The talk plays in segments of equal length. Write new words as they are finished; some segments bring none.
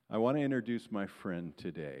I want to introduce my friend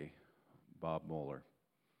today, Bob Moeller.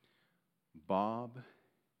 Bob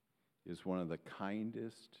is one of the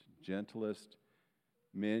kindest, gentlest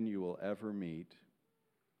men you will ever meet,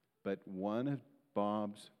 but one of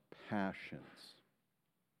Bob's passions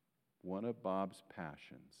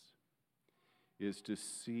is to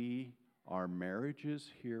see our marriages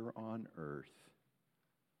here on earth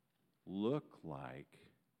look like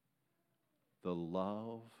the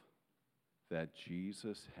love that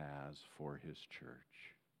Jesus has for his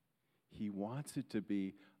church. He wants it to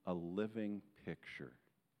be a living picture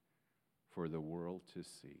for the world to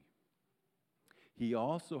see. He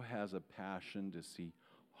also has a passion to see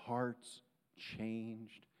hearts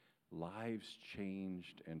changed, lives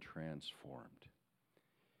changed and transformed.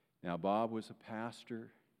 Now, Bob was a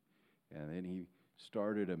pastor, and then he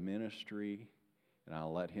started a ministry, and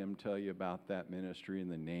I'll let him tell you about that ministry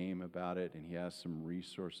and the name about it, and he has some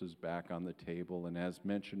resources back on the table. And as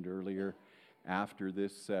mentioned earlier, after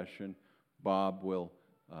this session, Bob will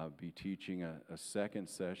be teaching a second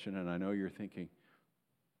session, and I know you're thinking,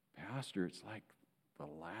 Pastor, it's like the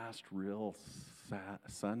last real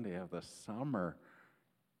Sunday of the summer.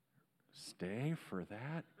 Stay for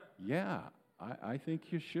that? Yeah, I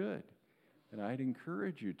think you should, and I'd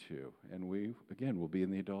encourage you to. And we, again, will be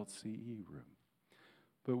in the adult CE room.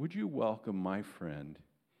 But would you welcome my friend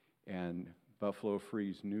and Buffalo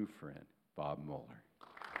Free's new friend, Bob Moeller.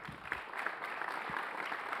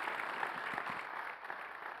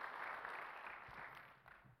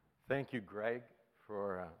 Thank you, Greg,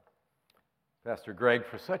 Pastor Greg,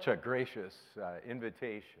 for such a gracious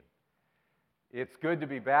invitation. It's good to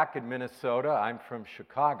be back in Minnesota. I'm from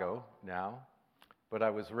Chicago now, but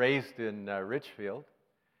I was raised in Richfield.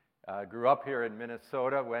 Grew up here in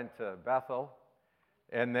Minnesota, went to Bethel,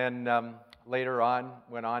 and then later on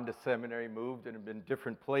went on to seminary, moved, and have been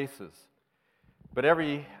different places. But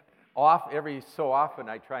every so often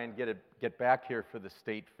I try and get back here for the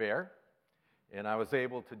state fair, and I was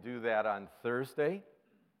able to do that on Thursday.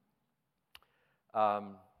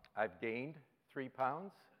 I've gained 3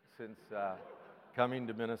 pounds since coming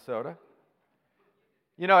to Minnesota.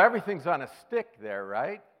 You know, everything's on a stick there,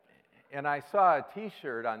 right? And I saw a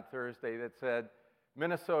T-shirt on Thursday that said,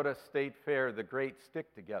 Minnesota State Fair, the great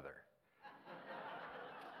stick together.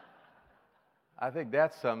 I think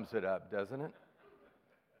that sums it up, doesn't it?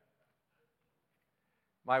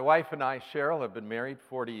 My wife and I, Cheryl, have been married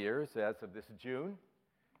 40 years as of this June.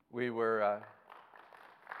 We were,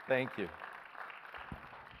 thank you.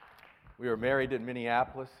 We were married in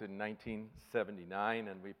Minneapolis in 1979,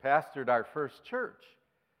 and we pastored our first church,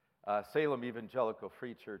 Salem Evangelical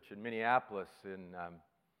Free Church in Minneapolis in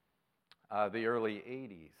the early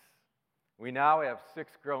 80s. We now have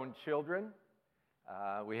 6 grown children.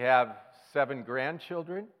 We have 7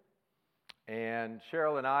 grandchildren. And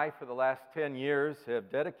Cheryl and I, for the last 10 years,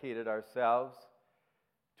 have dedicated ourselves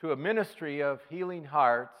to a ministry of healing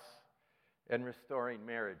hearts and restoring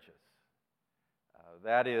marriages.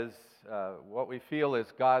 That is what we feel is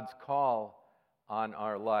God's call on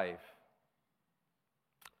our life.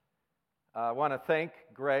 I want to thank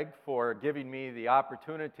Greg for giving me the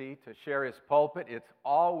opportunity to share his pulpit. It's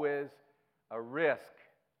always a risk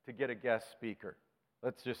to get a guest speaker.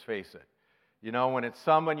 Let's just face it. You know, when it's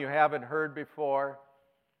someone you haven't heard before,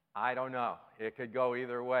 I don't know. It could go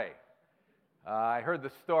either way. I heard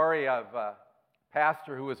the story of a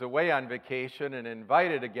pastor who was away on vacation and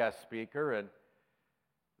invited a guest speaker, and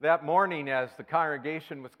that morning, as the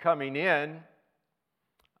congregation was coming in,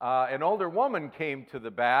 an older woman came to the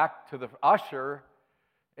back, to the usher,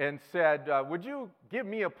 and said, would you give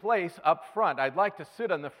me a place up front? I'd like to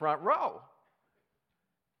sit on the front row.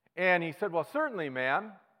 And he said, well, certainly,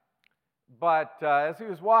 ma'am. But as he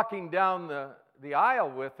was walking down the aisle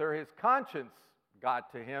with her, his conscience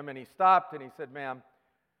got to him, and he stopped and he said, ma'am,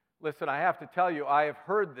 listen, I have to tell you, I have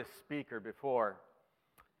heard this speaker before.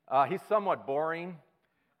 He's somewhat boring.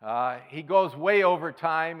 He goes way over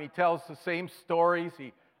time. He tells the same stories.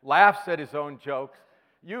 He laughs at his own jokes.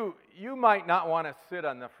 You might not want to sit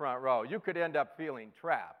on the front row. You could end up feeling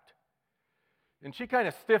trapped. And she kind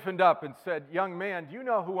of stiffened up and said, young man, do you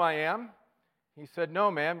know who I am? He said, no,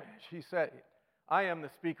 ma'am. She said, I am the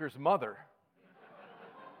speaker's mother.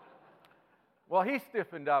 Well, he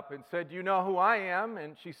stiffened up and said, do you know who I am?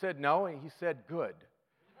 And she said, no. And he said, good.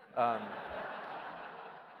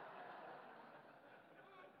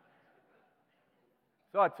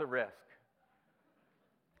 So it's a risk.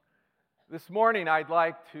 This morning, I'd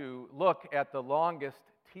like to look at the longest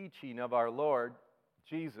teaching of our Lord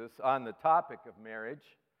Jesus on the topic of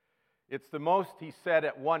marriage. It's the most he said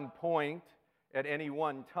at one point, at any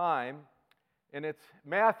one time, and it's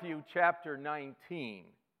Matthew chapter 19.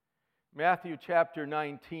 Matthew chapter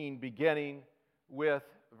 19, beginning with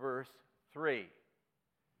verse 3.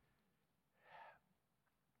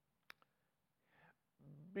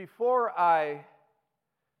 Before I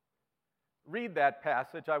read that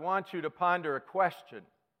passage, I want you to ponder a question.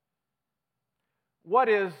 What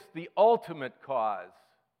is the ultimate cause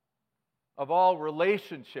of all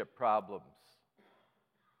relationship problems,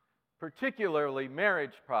 particularly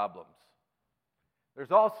marriage problems?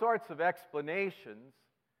 There's all sorts of explanations.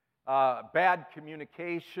 Bad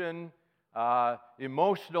communication,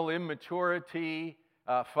 emotional immaturity,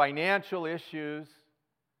 financial issues.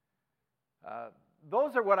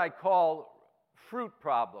 Those are what I call fruit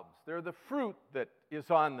problems. They're the fruit that is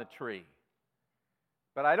on the tree.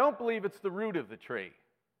 But I don't believe it's the root of the tree.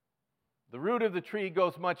 The root of the tree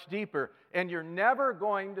goes much deeper, and you're never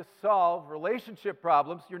going to solve relationship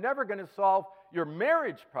problems. You're never going to solve your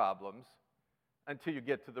marriage problems until you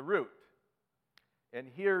get to the root. And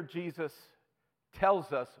here Jesus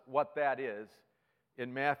tells us what that is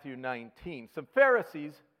in Matthew 19. Some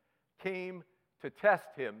Pharisees came to test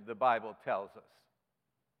him, the Bible tells us.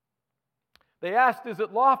 They asked, is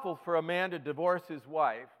it lawful for a man to divorce his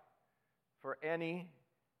wife for any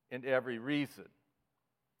and every reason?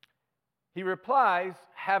 He replies,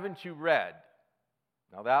 haven't you read?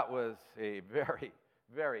 Now that was a very,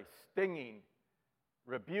 very stinging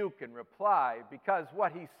rebuke and reply, because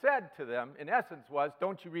what he said to them, in essence, was,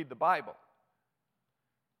 don't you read the Bible?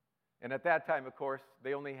 And at that time, of course,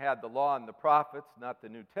 they only had the law and the prophets, not the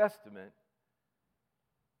New Testament.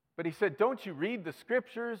 But he said, don't you read the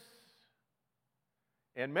Scriptures?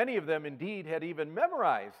 And many of them, indeed, had even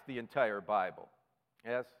memorized the entire Bible,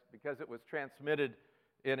 yes, because it was transmitted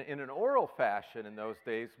in an oral fashion in those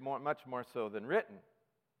days, much more so than written.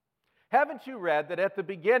 Haven't you read that at the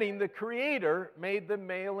beginning the Creator made them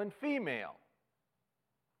male and female?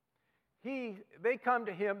 They come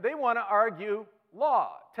to him, they want to argue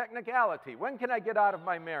law, technicality. When can I get out of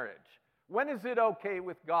my marriage? When is it okay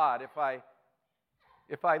with God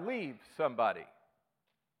if I leave somebody?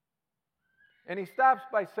 And he stops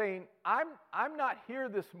by saying, I'm not here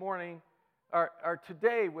this morning or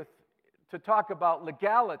today to talk about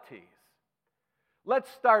legalities.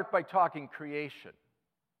 Let's start by talking creation.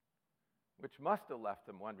 Which must have left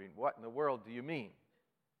them wondering, what in the world do you mean?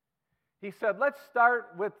 He said, let's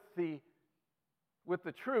start with the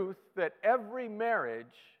truth that every marriage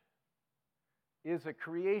is a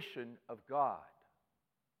creation of God.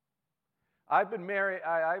 I've been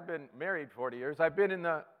married 40 years. I've been in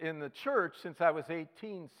the church since I was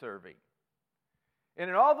 18 serving. And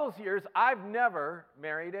in all those years, I've never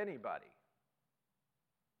married anybody.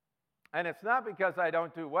 And it's not because I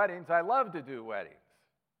don't do weddings. I love to do weddings.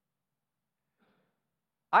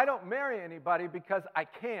 I don't marry anybody because I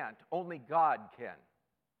can't. Only God can.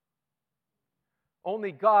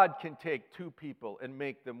 Only God can take two people and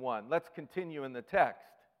make them one. Let's continue in the text.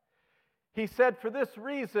 He said, for this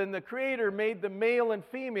reason, the Creator made them male and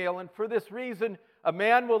female, and for this reason, a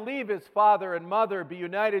man will leave his father and mother, be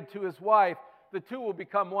united to his wife. The two will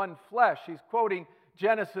become one flesh. He's quoting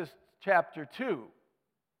Genesis chapter 2.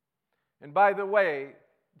 And by the way,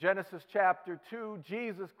 Genesis chapter 2,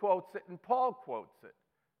 Jesus quotes it and Paul quotes it,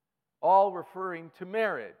 all referring to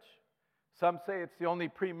marriage. Some say it's the only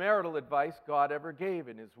premarital advice God ever gave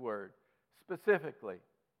in His Word, specifically.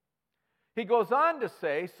 He goes on to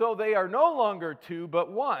say, so they are no longer two,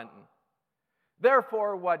 but one.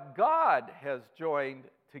 Therefore, what God has joined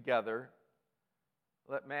together,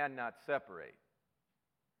 let man not separate.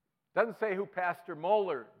 Doesn't say who Pastor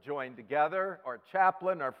Moeller joined together, or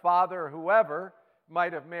chaplain, or father, or whoever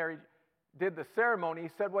might have did the ceremony. He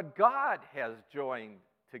said what God has joined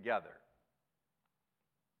together.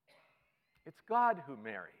 It's God who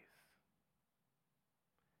marries.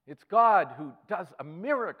 It's God who does a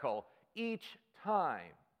miracle each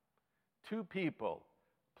time two people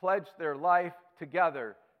pledge their life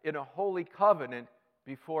together in a holy covenant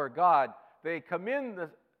before God. They come in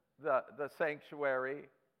the sanctuary,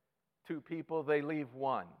 two people, they leave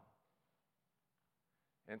one.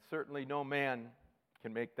 And certainly no man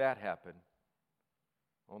can make that happen.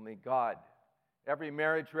 Only God. Every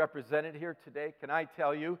marriage represented here today, can I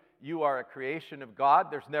tell you, you are a creation of God.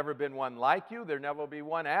 There's never been one like you. There never will be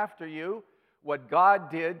one after you. What God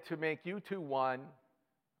did to make you two one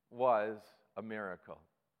was a miracle.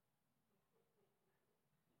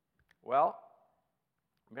 Well,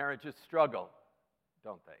 marriages struggle,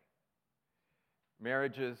 don't they?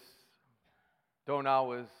 Marriages don't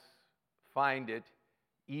always find it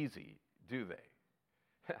easy, do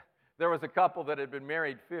they? There was a couple that had been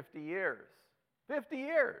married 50 years. 50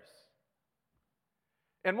 years.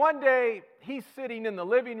 And one day, he's sitting in the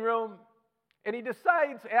living room, And he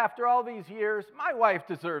decides after all these years, my wife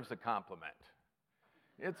deserves a compliment.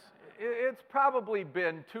 It's probably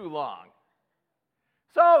been too long.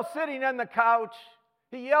 So, sitting on the couch,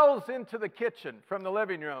 he yells into the kitchen from the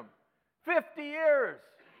living room, 50 years,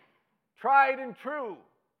 tried and true.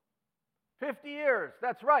 50 years,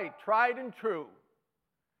 that's right, tried and true.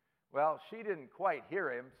 Well, she didn't quite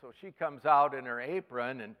hear him, so she comes out in her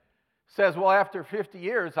apron and says, well, after 50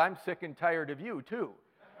 years, I'm sick and tired of you, too.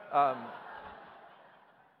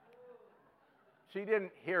 She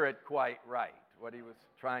didn't hear it quite right, what he was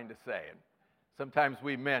trying to say. And sometimes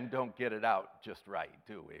we men don't get it out just right,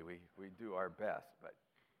 do we? We do our best, but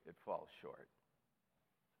it falls short.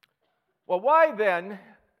 Well, why then,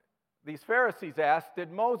 these Pharisees asked,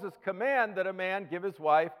 did Moses command that a man give his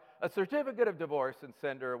wife a certificate of divorce and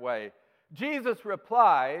send her away? Jesus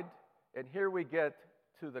replied, and here we get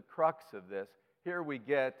to the crux of this. Here we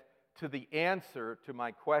get to the answer to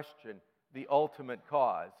my question, the ultimate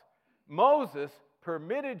cause. Moses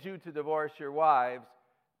permitted you to divorce your wives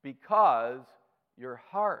because your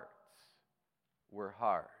hearts were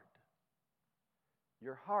hard.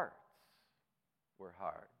 Your hearts were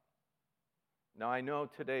hard. Now, I know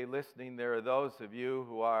today listening, there are those of you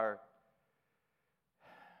who are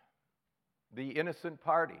the innocent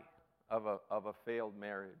party of a failed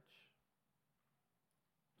marriage.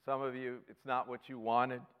 Some of you, it's not what you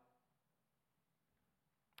wanted.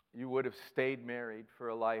 You would have stayed married for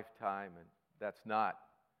a lifetime, and that's not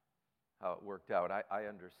how it worked out. I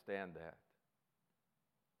understand that.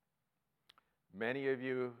 Many of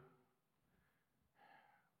you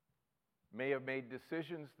may have made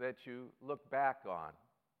decisions that you look back on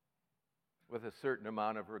with a certain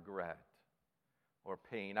amount of regret or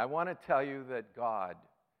pain. I want to tell you that God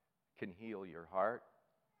can heal your heart.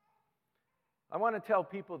 I want to tell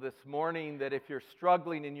people this morning that if you're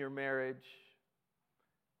struggling in your marriage,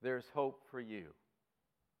 there's hope for you.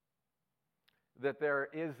 That there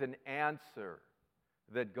is an answer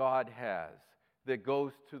that God has that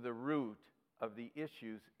goes to the root of the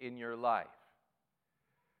issues in your life.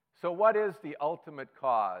 So what is the ultimate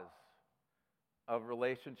cause of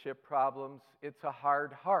relationship problems? It's a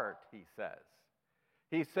hard heart, he says.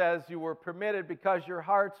 He says you were permitted because your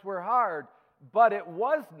hearts were hard, but it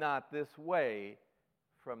was not this way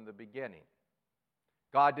from the beginning.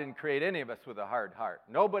 God didn't create any of us with a hard heart.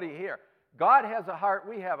 Nobody here. God has a heart,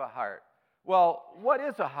 we have a heart. Well, what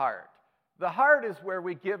is a heart? The heart is where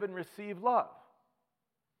we give and receive love.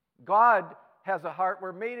 God has a heart.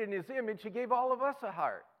 We're made in His image. He gave all of us a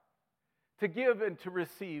heart to give and to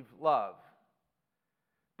receive love.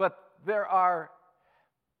 But there are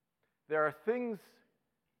things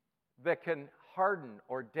that can harden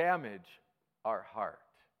or damage our heart.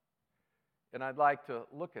 And I'd like to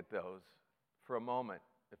look at those for a moment,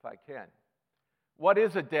 if I can. What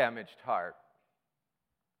is a damaged heart?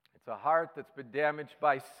 It's a heart that's been damaged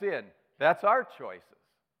by sin. That's our choices.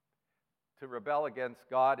 To rebel against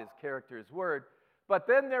God, His character, His word. But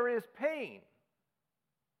then there is pain.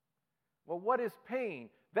 Well, what is pain?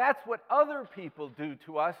 That's what other people do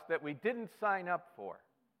to us that we didn't sign up for.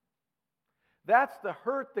 That's the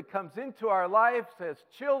hurt that comes into our lives as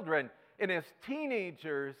children and as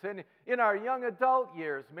teenagers and in our young adult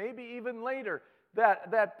years, maybe even later.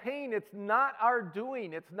 That pain, it's not our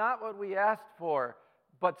doing. It's not what we asked for,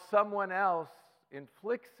 but someone else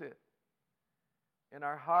inflicts it. And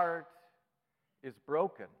our heart is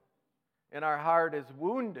broken. And our heart is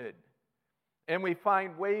wounded. And we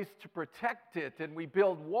find ways to protect it. And we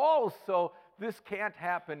build walls so this can't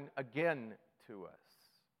happen again to us.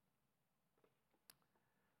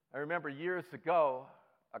 I remember years ago,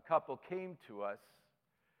 a couple came to us.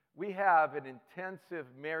 We have an intensive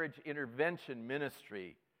marriage intervention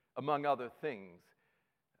ministry, among other things.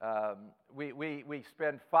 We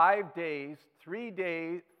spend 5 days, 3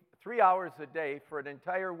 hours a day for an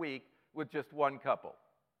entire week with just one couple.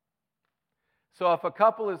 So if a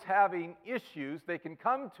couple is having issues, they can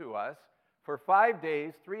come to us for 5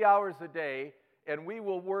 days, 3 hours a day, and we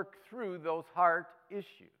will work through those heart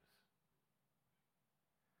issues.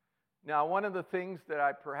 Now, one of the things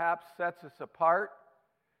that perhaps sets us apart,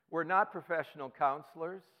 we're not professional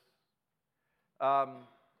counselors.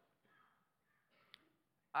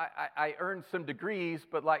 I earned some degrees,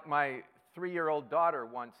 but like my 3-year-old daughter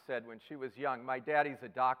once said when she was young, my daddy's a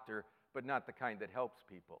doctor, but not the kind that helps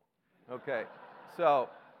people. Okay, so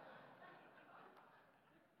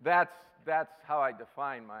that's how I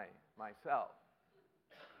define myself.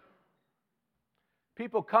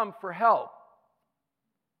 People come for help.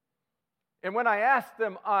 And when I ask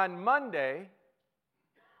them on Monday,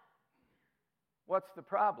 what's the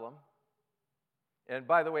problem? And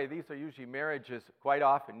by the way, these are usually marriages quite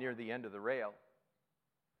often near the end of the rail.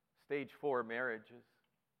 Stage 4 marriages.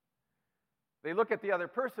 They look at the other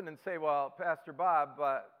person and say, well, Pastor Bob,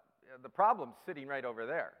 the problem's sitting right over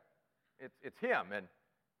there. It's him. And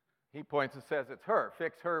he points and says, it's her.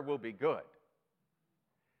 Fix her, we'll be good.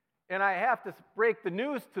 And I have to break the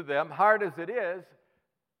news to them, hard as it is.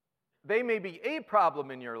 They may be a problem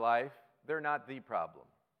in your life. They're not the problem.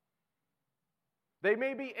 They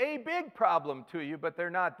may be a big problem to you, but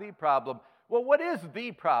they're not the problem. Well, what is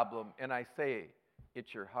the problem? And I say,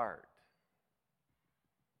 it's your heart.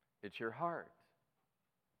 It's your heart.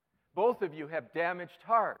 Both of you have damaged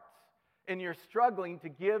hearts, and you're struggling to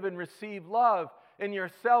give and receive love, and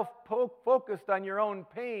you're self-focused on your own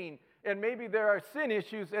pain, and maybe there are sin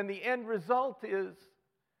issues, and the end result is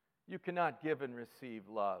you cannot give and receive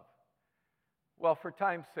love. Well, for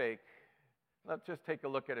time's sake, let's just take a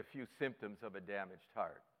look at a few symptoms of a damaged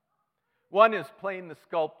heart. One is playing the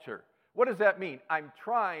sculpture. What does that mean? I'm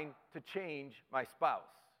trying to change my spouse.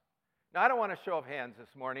 Now, I don't want to show of hands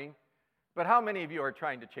this morning, but how many of you are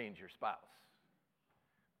trying to change your spouse?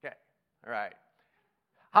 Okay, all right.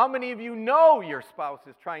 How many of you know your spouse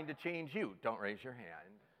is trying to change you? Don't raise your hand.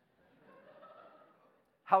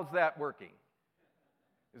 How's that working?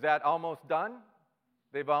 Is that almost done?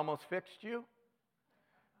 They've almost fixed you?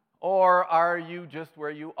 Or are you just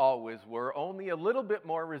where you always were, only a little bit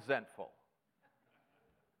more resentful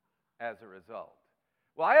as a result?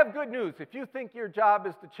 Well, I have good news. If you think your job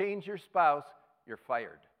is to change your spouse, you're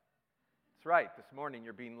fired. That's right. This morning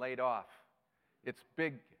you're being laid off. It's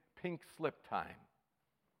big pink slip time.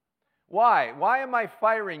 Why? Why am I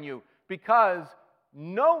firing you? Because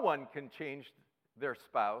no one can change their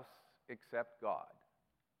spouse except God.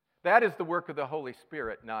 That is the work of the Holy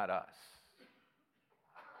Spirit, not us.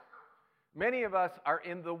 Many of us are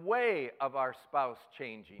in the way of our spouse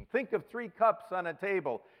changing. Think of 3 cups on a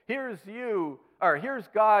table. Here's you, or here's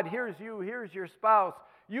God, here's you, here's your spouse.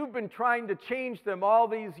 You've been trying to change them all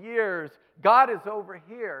these years. God is over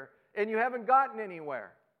here, and you haven't gotten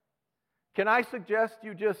anywhere. Can I suggest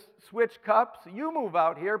you just switch cups? You move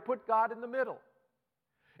out here, put God in the middle.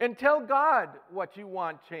 And tell God what you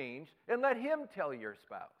want changed, and let Him tell your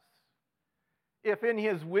spouse. If in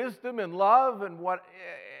His wisdom and love and what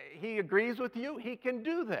He agrees with you, He can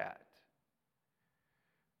do that.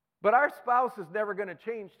 But our spouse is never going to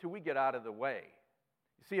change till we get out of the way.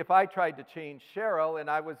 You see, if I tried to change Cheryl and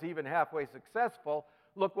I was even halfway successful,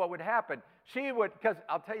 look what would happen. She would, because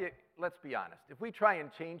I'll tell you, let's be honest. If we try and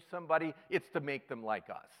change somebody, it's to make them like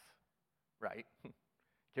us, right?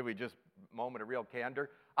 Can we just, moment of real candor?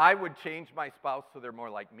 I would change my spouse so they're more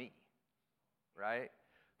like me, right?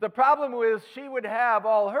 The problem was she would have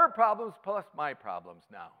all her problems plus my problems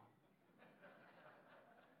now.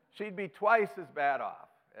 She'd be twice as bad off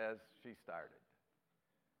as she started.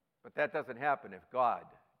 But that doesn't happen if God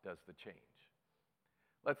does the change.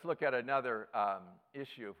 Let's look at another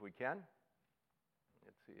issue if we can.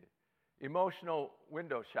 Let's see. Emotional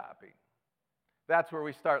window shopping. That's where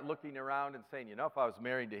we start looking around and saying, you know, if I was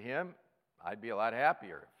married to him, I'd be a lot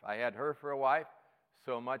happier. If I had her for a wife,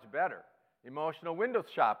 so much better. Emotional window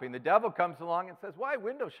shopping. The devil comes along and says, why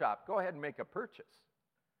window shop? Go ahead and make a purchase.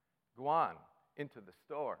 Go on into the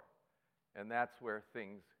store. And that's where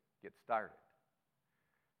things get started.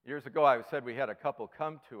 Years ago, I said we had a couple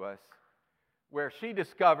come to us where she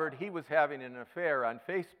discovered he was having an affair on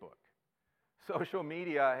Facebook. Social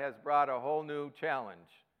media has brought a whole new challenge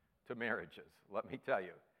to marriages, let me tell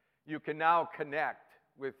you. You can now connect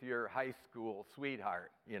with your high school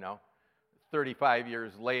sweetheart, 35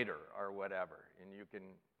 years later or whatever. And you can,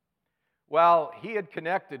 well, he had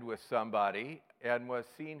connected with somebody and was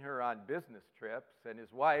seeing her on business trips, and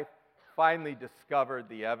his wife finally discovered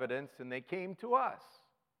the evidence, and they came to us.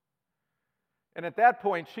 And at that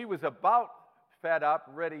point, she was about fed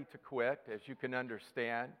up, ready to quit, as you can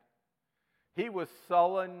understand. He was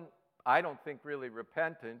sullen, I don't think really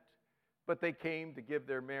repentant, but they came to give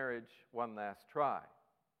their marriage one last try.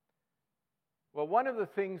 Well, one of the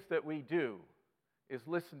things that we do is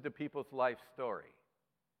listen to people's life story.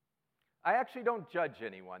 I actually don't judge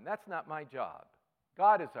anyone. That's not my job.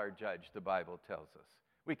 God is our judge, the Bible tells us.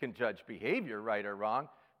 We can judge behavior, right or wrong,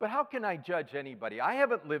 but how can I judge anybody? I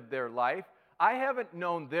haven't lived their life. I haven't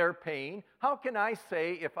known their pain. How can I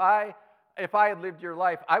say if I had lived your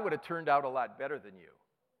life, I would have turned out a lot better than you?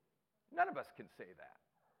 None of us can say that.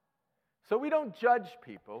 So we don't judge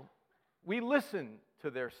people. We listen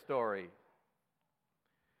to their story.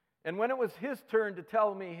 And when it was his turn to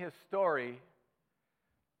tell me his story,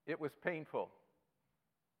 it was painful.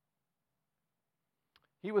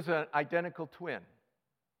 He was an identical twin.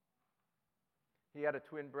 He had a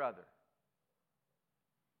twin brother.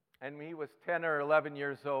 and he was 10 or 11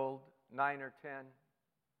 years old, 9 or 10,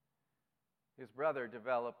 his brother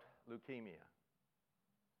developed leukemia.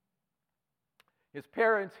 His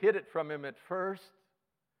parents hid it from him at first,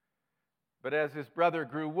 but as his brother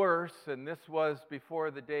grew worse, and this was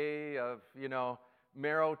before the day of,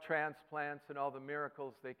 marrow transplants and all the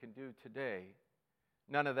miracles they can do today,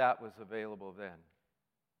 none of that was available then.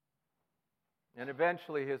 And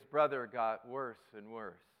eventually his brother got worse and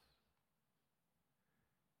worse,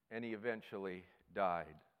 and he eventually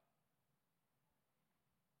died.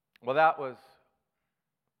 Well, that was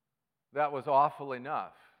awful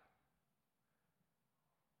enough.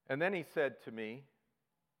 And then he said to me,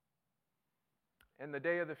 in the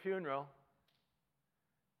day of the funeral,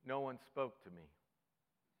 no one spoke to me.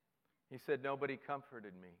 He said, nobody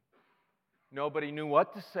comforted me. Nobody knew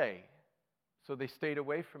what to say, so they stayed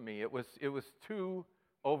away from me. It was too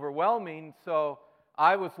overwhelming, so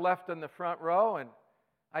I was left in the front row, and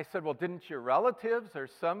I said, well, didn't your relatives or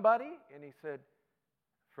somebody? And he said,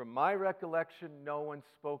 from my recollection, no one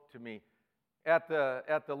spoke to me. At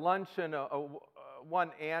the luncheon,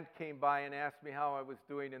 one aunt came by and asked me how I was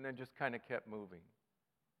doing, and then just kind of kept moving.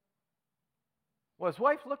 Well, his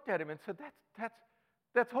wife looked at him and said,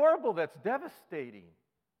 that's horrible, that's devastating.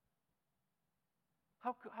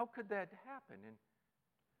 How could that happen? And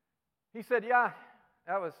he said, yeah,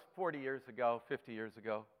 that was 40 years ago, 50 years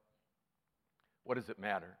ago. What does it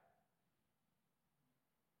matter?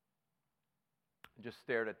 I just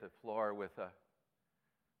stared at the floor with a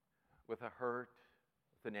hurt,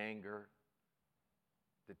 with an anger,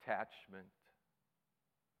 detachment.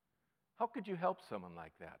 How could you help someone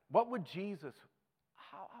like that? What would Jesus,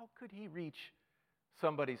 how could he reach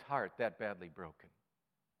somebody's heart that badly broken,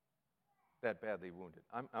 that badly wounded?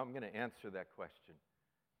 I'm going to answer that question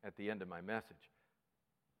at the end of my message.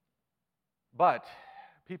 But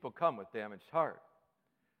people come with damaged heart.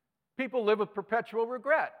 People live with perpetual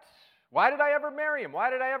regret. Why did I ever marry him? Why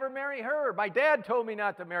did I ever marry her? My dad told me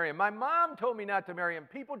not to marry him. My mom told me not to marry him.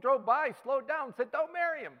 People drove by, slowed down, said, don't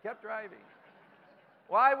marry him, kept driving.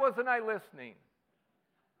 Why wasn't I listening?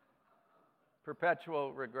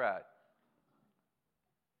 Perpetual regret.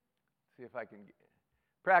 See if I can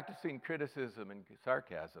practicing criticism and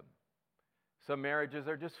sarcasm. Some marriages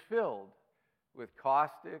are just filled with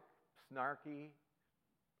caustic, snarky,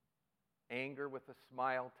 anger with a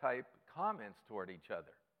smile type comments toward each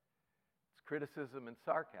other. It's criticism and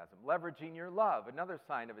sarcasm. Leveraging your love, another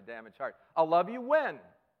sign of a damaged heart. I'll love you when?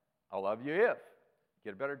 I'll love you if.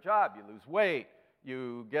 Get a better job, you lose weight,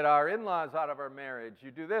 you get our in-laws out of our marriage,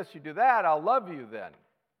 you do this, you do that, I'll love you then.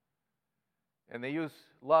 And they use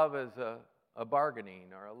love as a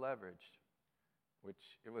bargaining or a leverage, which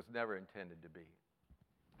it was never intended to be.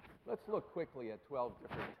 Let's look quickly at 12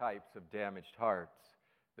 different types of damaged hearts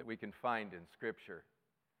that we can find in Scripture.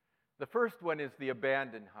 The first one is the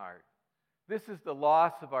abandoned heart. This is the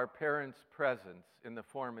loss of our parents' presence in the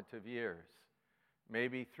formative years.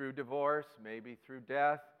 Maybe through divorce, maybe through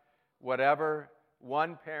death, whatever,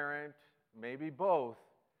 one parent, maybe both,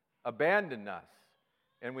 abandoned us.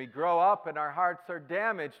 And we grow up and our hearts are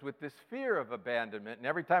damaged with this fear of abandonment. And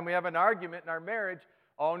every time we have an argument in our marriage,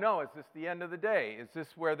 oh no, is this the end of the day? Is this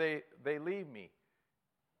where they leave me?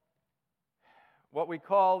 What we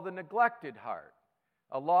call the neglected heart.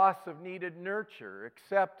 A loss of needed nurture,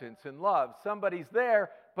 acceptance, and love. Somebody's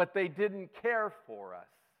there, but they didn't care for us.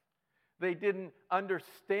 They didn't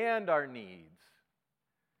understand our needs.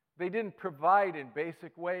 They didn't provide in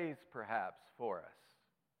basic ways, perhaps, for us.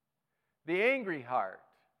 The angry heart,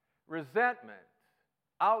 resentment,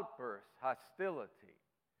 outbursts, hostility.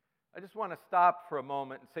 I just want to stop for a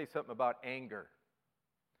moment and say something about anger.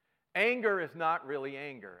 Anger is not really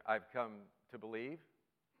anger, I've come to believe.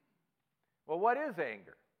 Well, what is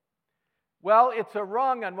anger? Well, it's a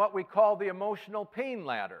rung on what we call the emotional pain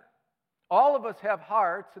ladder. All of us have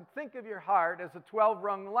hearts, and think of your heart as a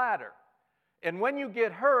 12-rung ladder. And when you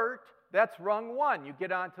get hurt, that's rung 1. You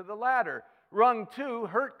get onto the ladder. Rung 2,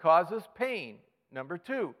 hurt causes pain. Number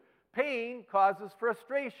 2, pain causes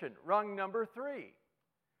frustration. Rung number 3.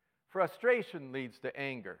 Frustration leads to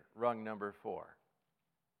anger. Rung number 4.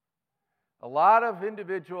 A lot of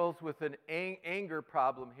individuals with an anger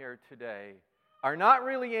problem here today are not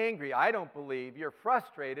really angry, I don't believe. You're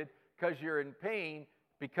frustrated because you're in pain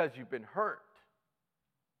because you've been hurt.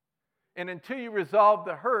 And until you resolve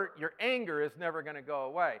the hurt, your anger is never going to go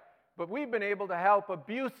away. But we've been able to help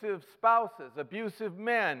abusive spouses, abusive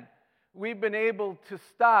men. We've been able to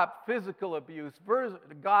stop physical abuse.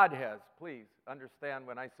 God has, please understand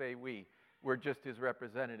when I say we. We're just his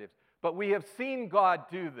representatives. But we have seen God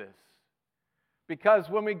do this. Because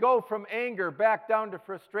when we go from anger back down to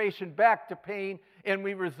frustration, back to pain, and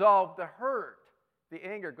we resolve the hurt, the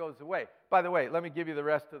anger goes away. By the way, let me give you the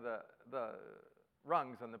rest of the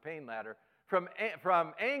rungs on the pain ladder. From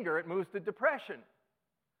anger, it moves to depression.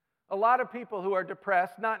 A lot of people who are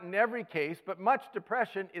depressed, not in every case, but much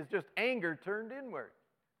depression is just anger turned inward.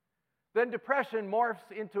 Then depression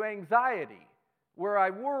morphs into anxiety, where I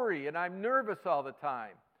worry and I'm nervous all the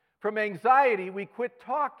time. From anxiety, we quit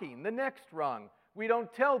talking, the next rung. We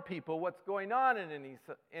don't tell people what's going on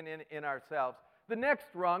in ourselves. The next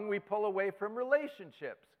rung, we pull away from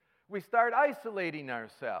relationships. We start isolating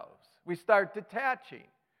ourselves. We start detaching.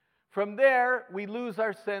 From there, we lose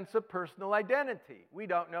our sense of personal identity. We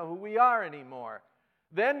don't know who we are anymore.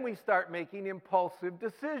 Then we start making impulsive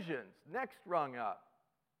decisions, next rung up,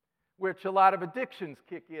 which a lot of addictions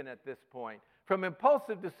kick in at this point. From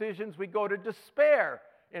impulsive decisions, we go to despair.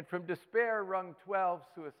 And from despair, rung 12,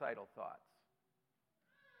 suicidal thoughts.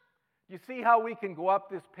 You see how we can go up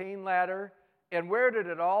this pain ladder? And where did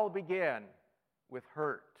it all begin? With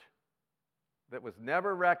hurt that was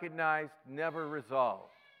never recognized, never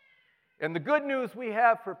resolved. And the good news we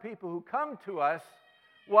have for people who come to us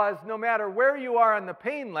was no matter where you are on the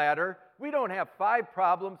pain ladder, we don't have 5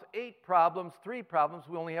 problems, 8 problems, 3 problems.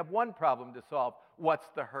 We only have 1 problem to solve. What's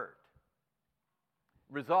the hurt?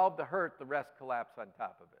 Resolve the hurt, the rest collapse on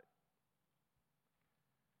top of it.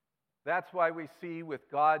 That's why we see with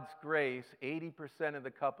God's grace, 80% of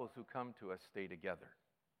the couples who come to us stay together.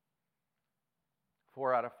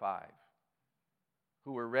 4 out of 5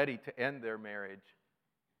 who were ready to end their marriage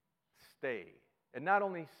stay. And not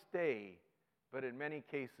only stay, but in many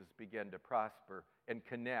cases begin to prosper and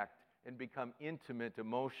connect and become intimate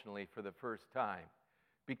emotionally for the first time.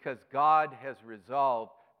 Because God has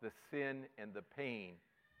resolved the sin and the pain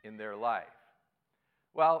in their life.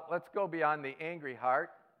 Well, let's go beyond the angry heart.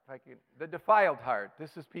 The defiled heart.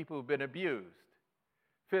 This is people who've been abused.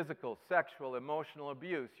 Physical, sexual, emotional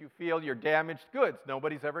abuse. You feel you're damaged goods.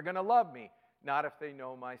 Nobody's ever going to love me. Not if they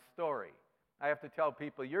know my story. I have to tell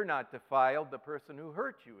people, you're not defiled. The person who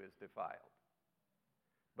hurt you is defiled.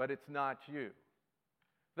 But it's not you.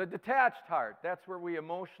 The detached heart, that's where we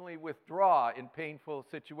emotionally withdraw in painful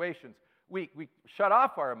situations. We shut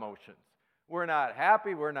off our emotions. We're not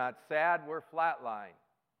happy, we're not sad, we're flatlined.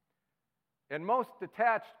 And most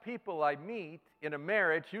detached people I meet in a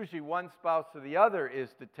marriage, usually one spouse or the other is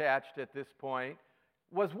detached at this point,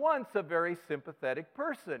 was once a very sympathetic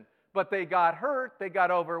person. But they got hurt, they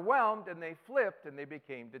got overwhelmed, and they flipped and they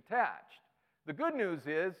became detached. The good news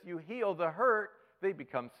is you heal the hurt, they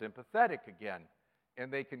become sympathetic again. And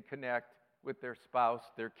they can connect with their spouse,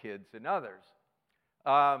 their kids, and others.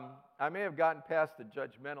 I may have gotten past the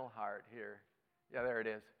judgmental heart here. Yeah, there it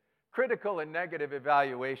is. Critical and negative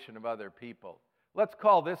evaluation of other people. Let's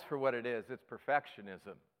call this for what it is. It's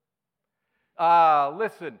perfectionism.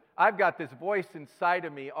 Listen, I've got this voice inside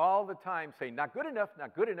of me all the time saying, not good enough,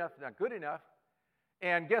 not good enough, not good enough.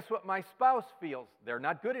 And guess what my spouse feels? They're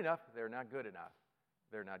not good enough, they're not good enough,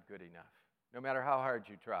 they're not good enough. No matter how hard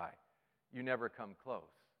you try, you never come close.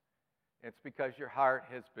 It's because your heart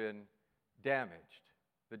has been damaged.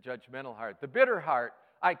 The judgmental heart. The bitter heart.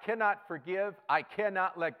 I cannot forgive. I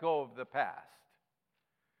cannot let go of the past.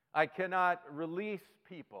 I cannot release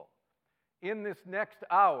people. In this next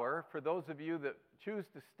hour, for those of you that choose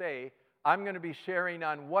to stay, I'm going to be sharing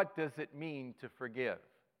on what does it mean to forgive.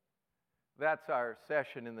 That's our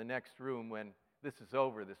session in the next room when this is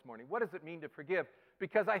over this morning. What does it mean to forgive?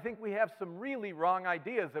 Because I think we have some really wrong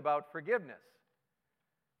ideas about forgiveness.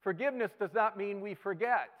 Forgiveness does not mean we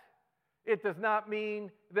forget. It does not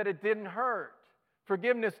mean that it didn't hurt.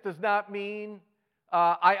 Forgiveness does not mean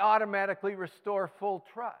I automatically restore full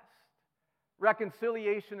trust.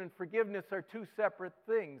 Reconciliation and forgiveness are 2 separate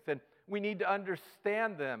things, and we need to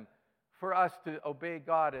understand them for us to obey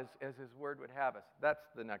God as His Word would have us. That's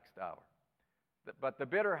the next hour. But the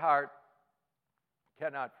bitter heart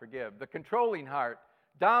cannot forgive. The controlling heart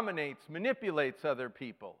dominates, manipulates other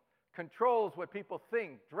people, controls what people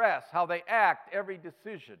think, dress, how they act, every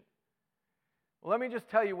decision. Well, let me just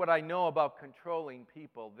tell you what I know about controlling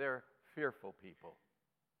people. They're fearful people.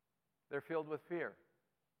 They're filled with fear.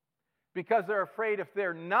 Because they're afraid if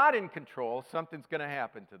they're not in control, something's going to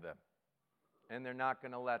happen to them. And they're not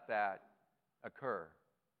going to let that occur.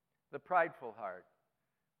 The prideful heart.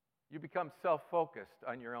 You become self-focused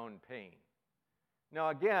on your own pain. Now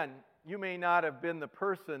again, you may not have been the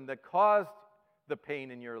person that caused the pain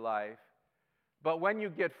in your life, but when you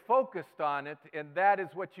get focused on it, and that is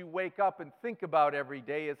what you wake up and think about every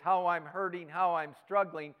day, is how I'm hurting, how I'm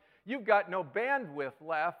struggling, you've got no bandwidth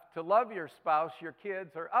left to love your spouse, your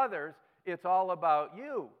kids, or others. It's all about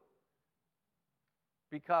you.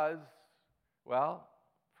 Because, well,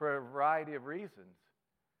 for a variety of reasons.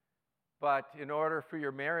 But in order for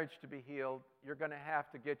your marriage to be healed, you're going to have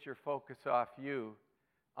to get your focus off you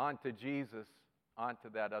onto Jesus, onto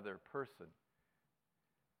that other person.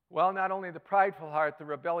 Well, not only the prideful heart, the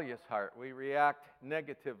rebellious heart. We react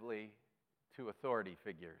negatively to authority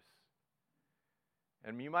figures.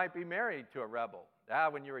 And you might be married to a rebel.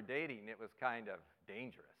 When you were dating, it was kind of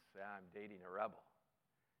dangerous. I'm dating a rebel.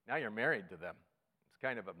 Now you're married to them. It's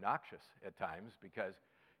kind of obnoxious at times because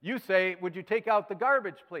you say, would you take out the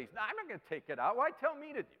garbage, please? No, I'm not going to take it out. Why tell me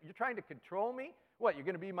to? You're trying to control me? What, you're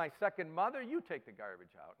going to be my second mother? You take the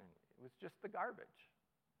garbage out. And it was just the garbage.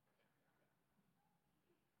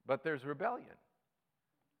 But there's rebellion.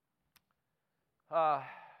 I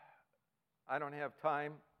don't have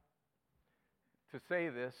time to say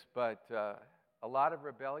this, but a lot of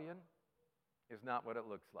rebellion is not what it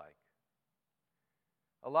looks like.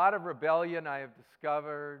 A lot of rebellion, I have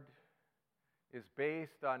discovered, is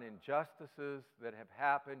based on injustices that have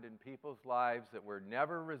happened in people's lives that were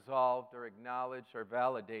never resolved or acknowledged or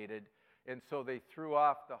validated, and so they threw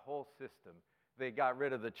off the whole system. They got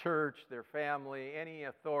rid of the church, their family, any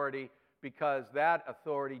authority, because that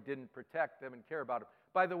authority didn't protect them and care about them.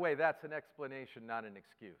 By the way, that's an explanation, not an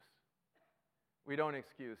excuse. We don't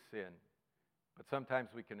excuse sin, but sometimes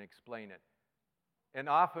we can explain it. And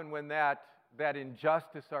often when that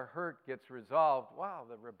injustice or hurt gets resolved, wow,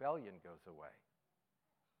 the rebellion goes away.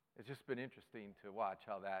 It's just been interesting to watch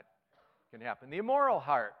how that can happen. The immoral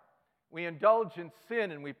heart. We indulge in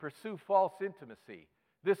sin and we pursue false intimacy.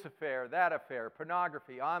 This affair, that affair,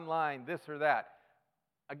 pornography, online, this or that.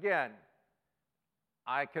 Again,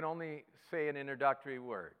 I can only say an introductory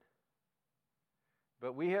word.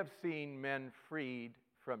 But we have seen men freed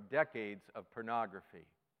from decades of pornography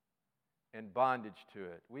and bondage to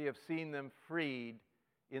it. We have seen them freed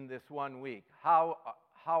in this 1 week. How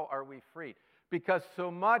are we freed? Because so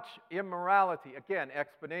much immorality, again,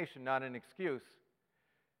 explanation, not an excuse,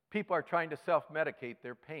 people are trying to self-medicate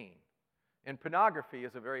their pain. And pornography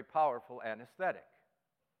is a very powerful anesthetic.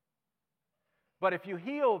 But if you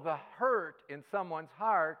heal the hurt in someone's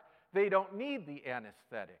heart, they don't need the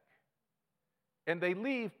anesthetic. And they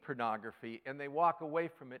leave pornography and they walk away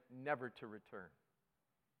from it never to return.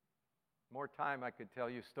 More time I could tell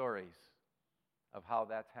you stories of how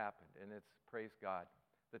that's happened, and it's, praise God.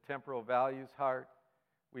 The temporal values heart,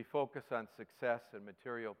 we focus on success and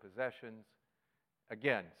material possessions.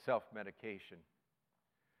 Again, self-medication.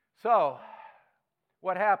 So,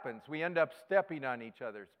 what happens? We end up stepping on each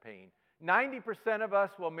other's pain. 90% of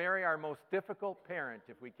us will marry our most difficult parent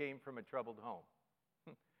if we came from a troubled home.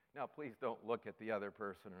 Now, please don't look at the other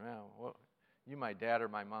person. Well, you my dad or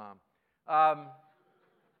my mom.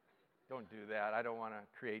 Don't do that. I don't want to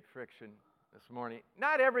create friction this morning.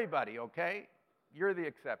 Not everybody, okay? You're the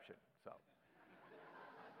exception. So,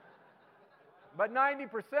 but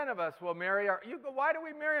 90% of us will marry our. You go, why do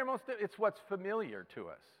we marry our most? It's what's familiar to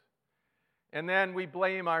us. And then we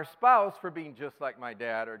blame our spouse for being just like my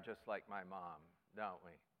dad or just like my mom, don't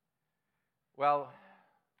we? Well,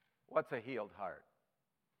 what's a healed heart?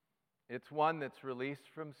 It's one that's released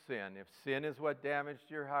from sin. If sin is what damaged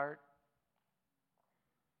your heart,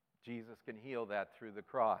 Jesus can heal that through the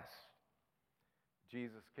cross.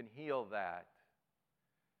 Jesus can heal that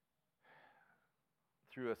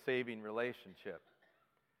through a saving relationship.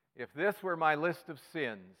 If this were my list of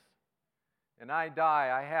sins, and I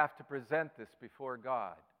die, I have to present this before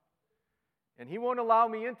God. And He won't allow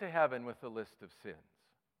me into heaven with a list of sins.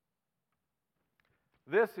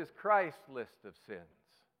 This is Christ's list of sins.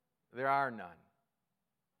 There are none.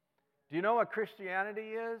 Do you know what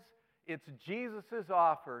Christianity is? It's Jesus'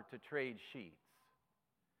 offer to trade sheets.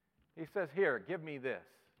 He says, here, give me this.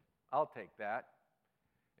 I'll take that.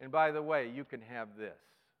 And by the way, you can have this.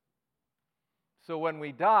 So when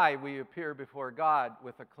we die, we appear before God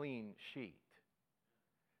with a clean sheet.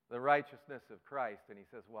 The righteousness of Christ, and He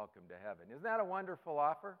says, welcome to heaven. Isn't that a wonderful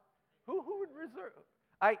offer? Who would reserve?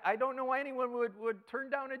 I don't know why anyone would turn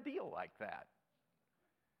down a deal like that.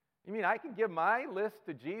 You mean I can give my list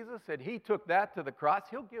to Jesus and He took that to the cross?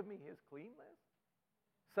 He'll give me His clean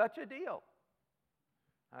list? Such a deal.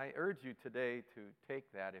 I urge you today to take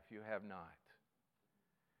that if you have not.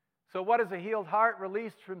 So what is a healed heart?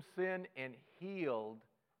 Released from sin and healed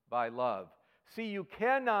by love. See, you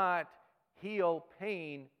cannot heal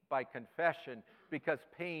pain by confession because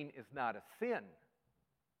pain is not a sin.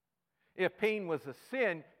 If pain was a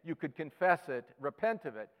sin, you could confess it, repent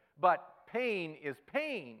of it. But pain is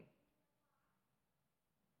pain.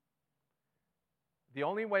 The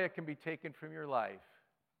only way it can be taken from your life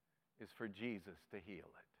is for Jesus to heal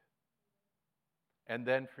it. And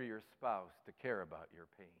then for your spouse to care about your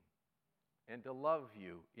pain and to love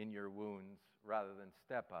you in your wounds rather than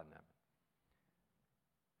step on them.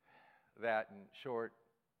 That, in short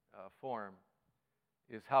form,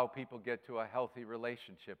 is how people get to a healthy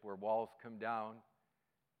relationship where walls come down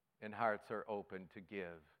and hearts are open to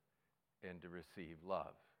give and to receive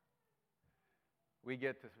love. We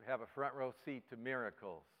get to have a front row seat to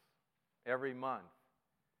miracles every month.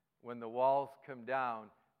 When the walls come down,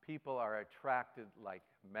 people are attracted like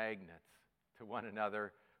magnets to one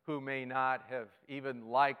another who may not have even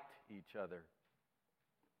liked each other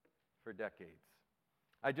for decades.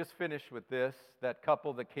 I just finished with this, that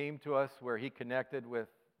couple that came to us where he connected with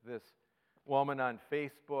this woman on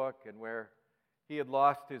Facebook and where he had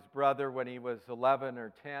lost his brother when he was 11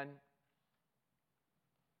 or 10.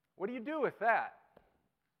 What do you do with that?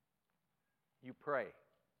 You pray.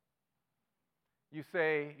 You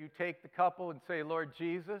take the couple and say, Lord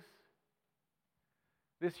Jesus,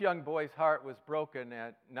 this young boy's heart was broken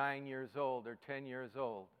at 9 years old or 10 years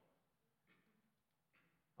old,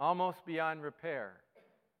 almost beyond repair.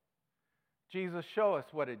 Jesus, show us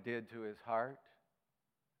what it did to his heart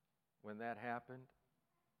when that happened.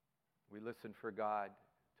 We listen for God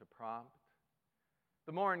to prompt.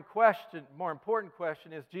 The more important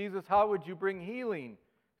question is, Jesus, how would you bring healing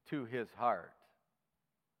to his heart?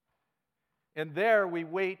 And there we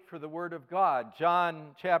wait for the Word of God. John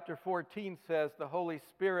chapter 14 says the Holy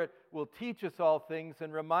Spirit will teach us all things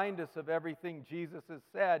and remind us of everything Jesus has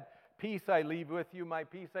said. Peace I leave with you, my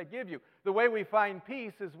peace I give you. The way we find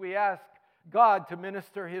peace is we ask God to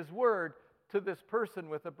minister his word to this person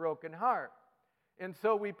with a broken heart. And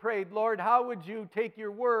so we prayed, Lord, how would you take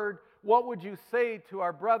your word? What would you say to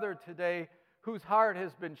our brother today whose heart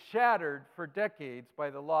has been shattered for decades by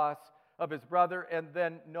the loss of his brother, and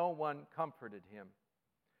then no one comforted him?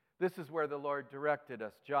 This is where the Lord directed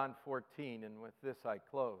us, John 14, and with this I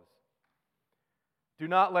close. Do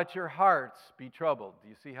not let your hearts be troubled. Do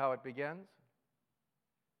you see how it begins?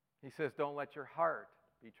 He says, don't let your heart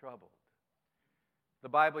be troubled. The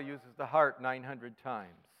Bible uses the heart 900 times.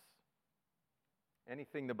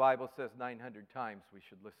 Anything the Bible says 900 times, we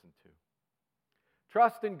should listen to.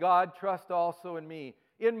 Trust in God, trust also in me.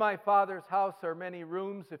 In my Father's house are many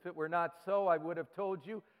rooms. If it were not so, I would have told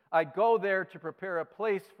you. I go there to prepare a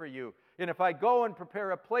place for you. And if I go and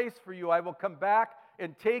prepare a place for you, I will come back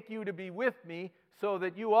and take you to be with me, so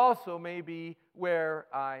that you also may be where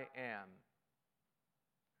I am.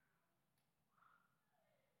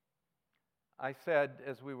 I said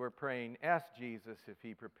as we were praying, ask Jesus if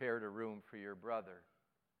he prepared a room for your brother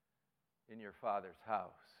in your Father's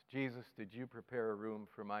house. Jesus, did you prepare a room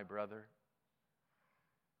for my brother?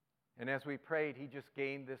 And as we prayed, he just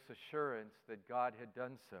gained this assurance that God had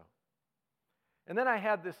done so. And then I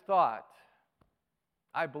had this thought.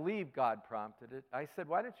 I believe God prompted it. I said,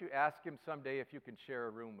 why don't you ask him someday if you can share a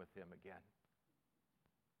room with him again?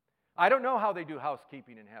 I don't know how they do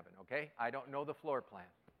housekeeping in heaven, okay? I don't know the floor plan.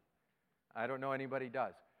 I don't know anybody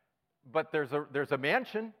does. But there's a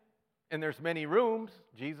mansion, and there's many rooms.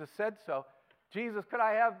 Jesus said so. Jesus, could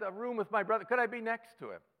I have a room with my brother? Could I be next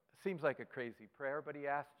to him? Seems like a crazy prayer, but he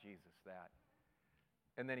asked Jesus that.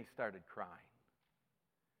 And then he started crying.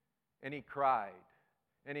 And he cried.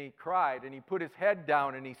 And he cried, and he put his head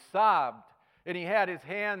down, and he sobbed. And he had his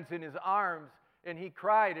hands in his arms, and he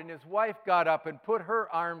cried. And his wife got up and put her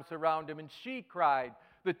arms around him, and she cried.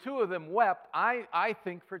 The two of them wept, I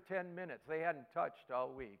think, for 10 minutes. They hadn't touched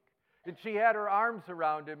all week. And she had her arms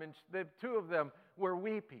around him, and the two of them were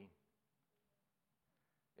weeping.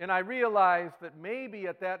 And I realized that maybe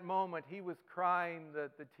at that moment he was crying the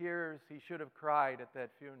tears he should have cried at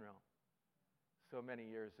that funeral so many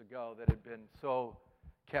years ago that had been so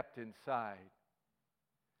kept inside.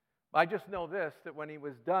 I just know this, that when he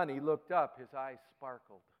was done, he looked up, his eyes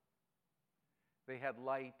sparkled. They had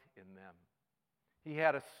light in them. He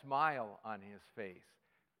had a smile on his face.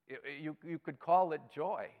 You could call it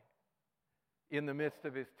joy in the midst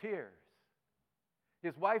of his tears.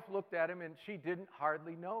 His wife looked at him and she didn't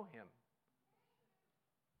hardly know him.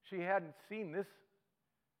 She hadn't seen this.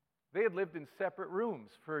 They had lived in separate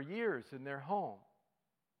rooms for years in their home.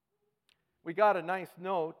 We got a nice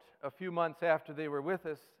note a few months after they were with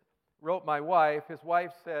us, wrote my wife. His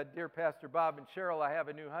wife said, "Dear Pastor Bob and Cheryl, I have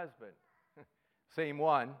a new husband." Same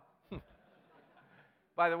one.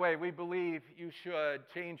 By the way, we believe you should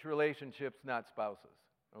change relationships, not spouses,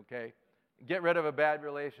 okay? Get rid of a bad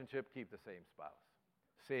relationship, keep the same spouse.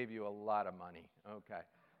 Save you a lot of money, okay?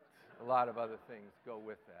 A lot of other things go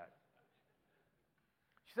with that.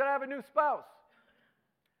 She said, I have a new spouse.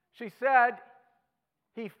 She said,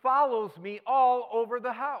 he follows me all over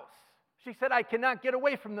the house. She said, I cannot get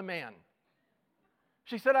away from the man.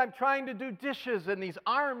 She said, I'm trying to do dishes and these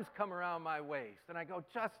arms come around my waist. And I go,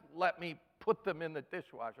 just let me put them in the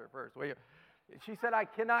dishwasher first, will you? She said, I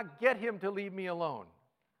cannot get him to leave me alone.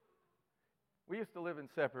 We used to live in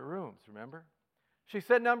separate rooms, remember? She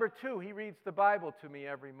said, number 2, he reads the Bible to me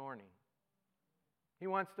every morning. He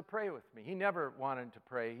wants to pray with me. He never wanted to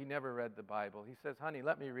pray. He never read the Bible. He says, honey,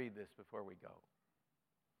 let me read this before we go.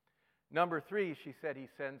 Number 3, she said, he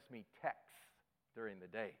sends me texts during the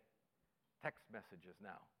day. Text messages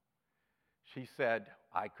now. She said,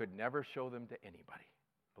 I could never show them to anybody.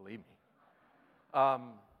 Believe me.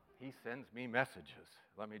 He sends me messages,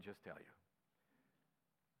 let me just tell you.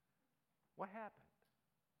 What happened?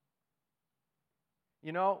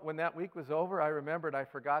 You know, when that week was over, I remembered I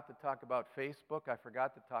forgot to talk about Facebook. I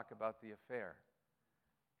forgot to talk about the affair.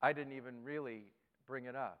 I didn't even really bring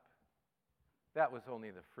it up. That was only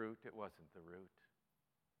the fruit, it wasn't the root.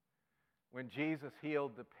 When Jesus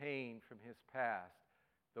healed the pain from his past,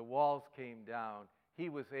 the walls came down. He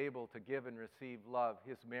was able to give and receive love.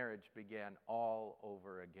 His marriage began all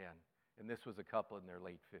over again. And this was a couple in their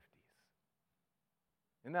late 50s.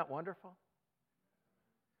 Isn't that wonderful?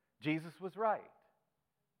 Jesus was right.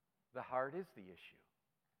 The heart is the issue.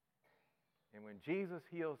 And when Jesus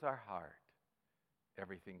heals our heart,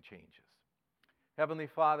 everything changes. Heavenly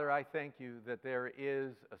Father, I thank you that there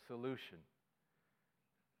is a solution.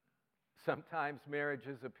 Sometimes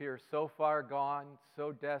marriages appear so far gone,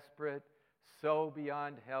 so desperate, so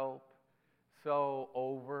beyond help, so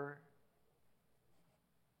over.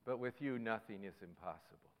 But with you, nothing is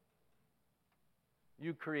impossible.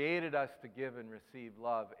 You created us to give and receive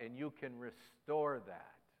love, and you can restore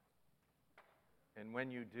that. And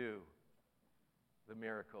when you do, the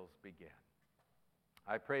miracles begin.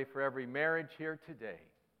 I pray for every marriage here today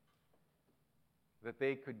that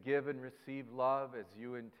they could give and receive love as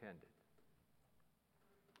you intended.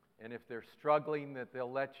 And if they're struggling, that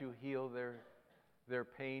they'll let you heal their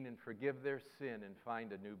pain and forgive their sin and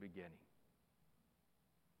find a new beginning.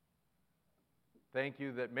 Thank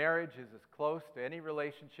you that marriage is as close to any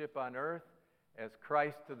relationship on earth as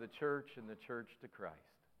Christ to the church and the church to Christ.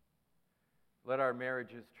 Let our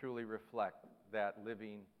marriages truly reflect that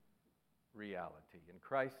living reality. In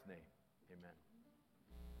Christ's name, amen.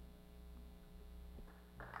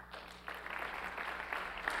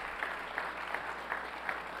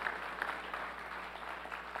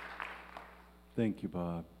 Thank you,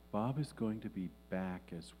 Bob. Bob is going to be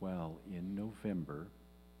back as well in November,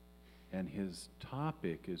 and his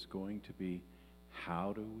topic is going to be,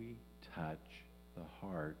 how do we touch the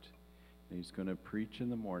heart? And he's going to preach in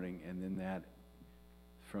the morning, and then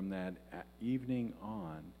from that evening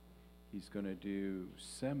on, he's going to do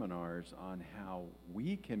seminars on how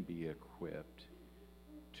we can be equipped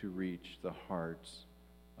to reach the hearts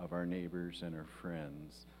of our neighbors and our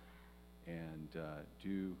friends, and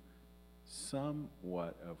do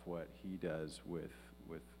somewhat of what he does with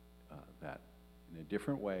that in a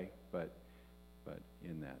different way, but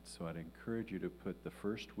in that. So I'd encourage you to put the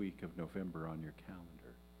first week of November on your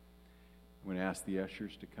calendar. I'm going to ask the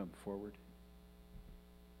ushers to come forward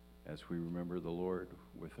as we remember the Lord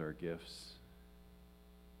with our gifts.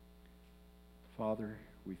 Father,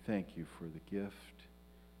 we thank you for the gift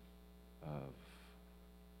of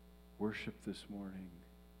worship this morning,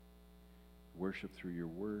 worship through your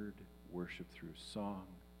word, worship through song,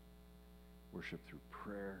 worship through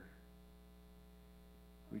prayer.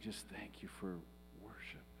 We just thank you for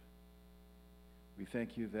worship. We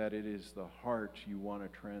thank you that it is the heart you want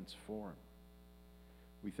to transform.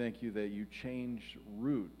 We thank you that you change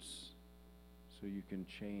roots so you can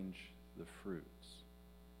change the fruits.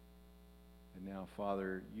 And now,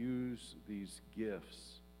 Father, use these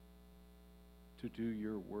gifts to do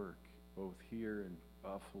your work, both here in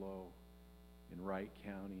Buffalo, in Wright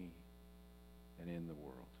County, and in the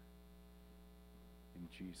world. In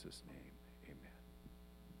Jesus' name.